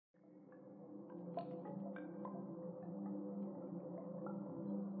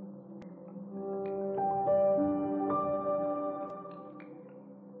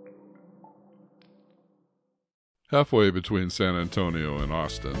Halfway between San Antonio and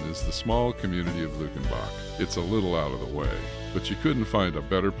Austin is the small community of Luckenbach. It's a little out of the way, but you couldn't find a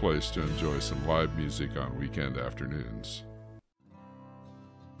better place to enjoy some live music on weekend afternoons.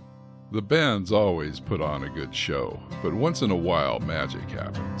 The bands always put on a good show, but once in a while magic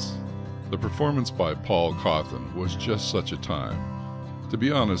happens. The performance by Paul Cauthen was just such a time. To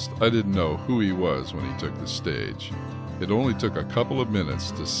be honest, I didn't know who he was when he took the stage. It only took a couple of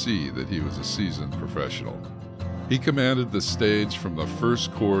minutes to see that he was a seasoned professional. He commanded the stage from the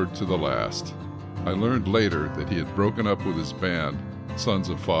first chord to the last. I learned later that he had broken up with his band, Sons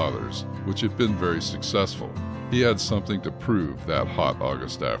of Fathers, which had been very successful. He had something to prove that hot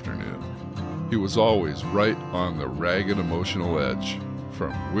August afternoon. He was always right on the ragged emotional edge,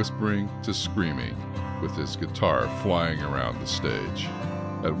 from whispering to screaming, with his guitar flying around the stage.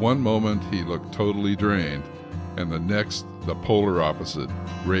 At one moment he looked totally drained, and the next the polar opposite,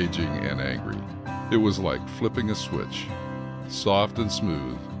 raging and angry. It was like flipping a switch, soft and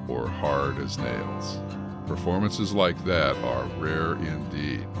smooth or hard as nails. Performances like that are rare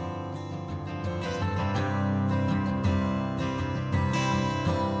indeed.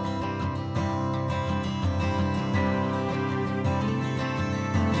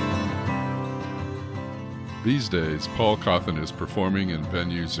 These days, Paul Cauthen is performing in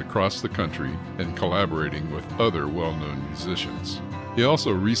venues across the country and collaborating with other well-known musicians. He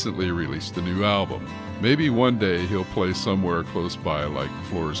also recently released a new album. Maybe one day he'll play somewhere close by like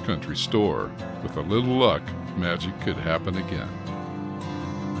Floor's Country Store. With a little luck, magic could happen again.